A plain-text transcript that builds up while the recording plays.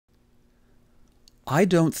I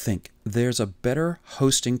don't think there's a better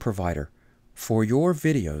hosting provider for your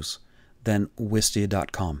videos than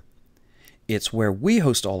Wistia.com. It's where we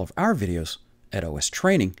host all of our videos at OS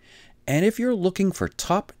Training, and if you're looking for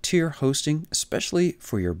top-tier hosting, especially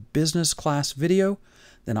for your business class video,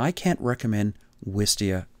 then I can't recommend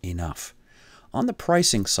Wistia enough. On the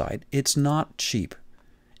pricing side, it's not cheap.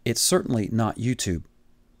 It's certainly not YouTube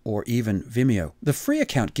or even Vimeo. The free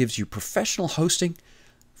account gives you professional hosting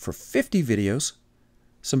for 50 videos,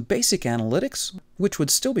 some basic analytics, which would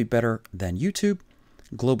still be better than YouTube,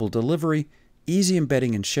 global delivery, easy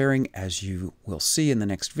embedding and sharing, as you will see in the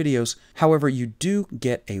next videos. However, you do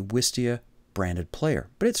get a Wistia branded player,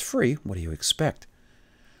 but it's free. What do you expect?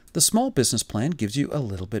 The small business plan gives you a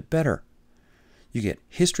little bit better. You get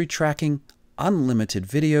history tracking, unlimited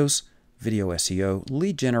videos, video SEO,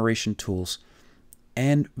 lead generation tools,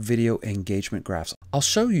 and video engagement graphs. I'll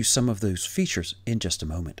show you some of those features in just a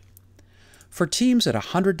moment. For teams at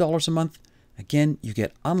 $100 a month, again, you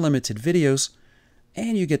get unlimited videos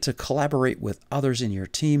and you get to collaborate with others in your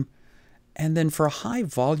team. And then for high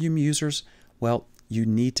volume users, well, you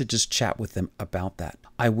need to just chat with them about that.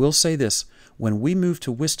 I will say this, when we moved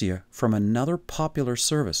to Wistia from another popular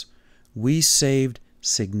service, we saved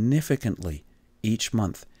significantly each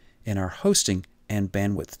month in our hosting and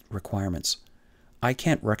bandwidth requirements. I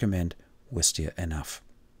can't recommend Wistia enough.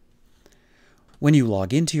 When you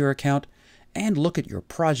log into your account and look at your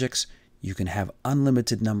projects, you can have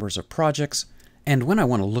unlimited numbers of projects. And when I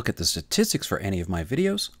want to look at the statistics for any of my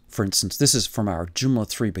videos, for instance, this is from our Joomla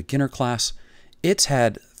 3 beginner class, it's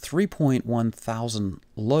had 3.1 thousand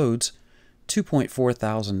loads, 2.4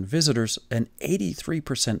 thousand visitors, an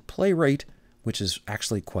 83% play rate, which is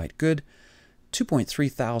actually quite good,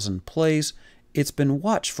 2.3 thousand plays. It's been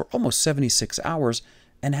watched for almost 76 hours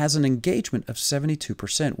and has an engagement of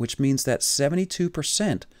 72%, which means that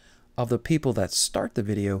 72% of the people that start the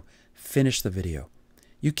video finish the video.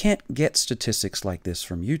 You can't get statistics like this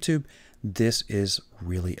from YouTube. This is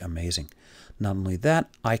really amazing. Not only that,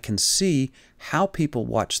 I can see how people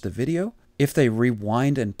watch the video, if they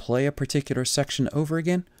rewind and play a particular section over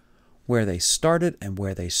again, where they started and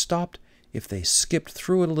where they stopped. If they skipped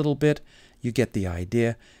through it a little bit, you get the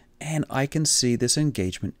idea. And I can see this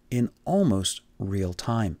engagement in almost real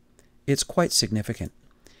time. It's quite significant.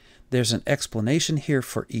 There's an explanation here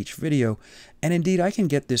for each video, and indeed I can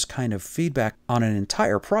get this kind of feedback on an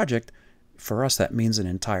entire project. For us, that means an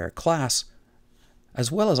entire class,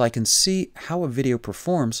 as well as I can see how a video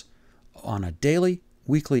performs on a daily,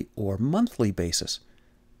 weekly, or monthly basis.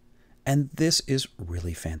 And this is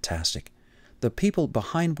really fantastic. The people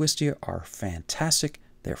behind Wistia are fantastic.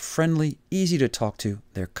 They're friendly, easy to talk to.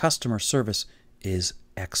 Their customer service is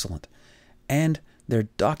excellent. And their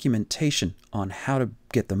documentation on how to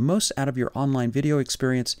get the most out of your online video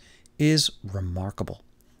experience is remarkable.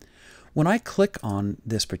 When I click on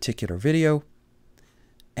this particular video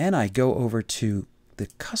and I go over to the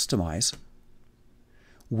Customize,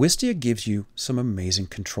 Wistia gives you some amazing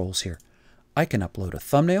controls here. I can upload a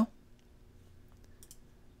thumbnail.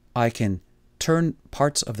 I can turn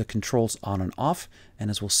parts of the controls on and off, and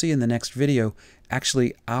as we'll see in the next video,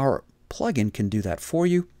 actually our plugin can do that for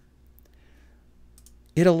you.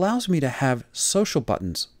 It allows me to have social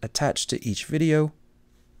buttons attached to each video,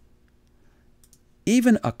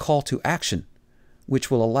 even a call to action,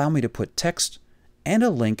 which will allow me to put text and a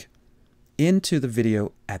link into the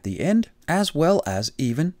video at the end, as well as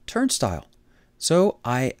even turnstile. So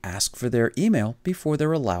I ask for their email before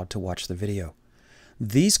they're allowed to watch the video.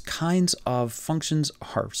 These kinds of functions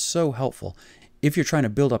are so helpful if you're trying to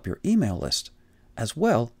build up your email list, as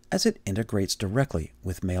well as it integrates directly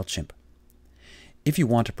with MailChimp. If you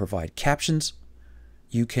want to provide captions,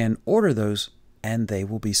 you can order those and they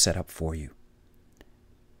will be set up for you.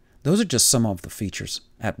 Those are just some of the features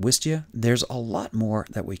at Wistia. There's a lot more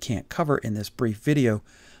that we can't cover in this brief video.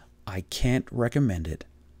 I can't recommend it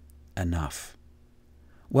enough.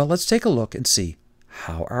 Well, let's take a look and see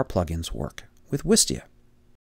how our plugins work with Wistia.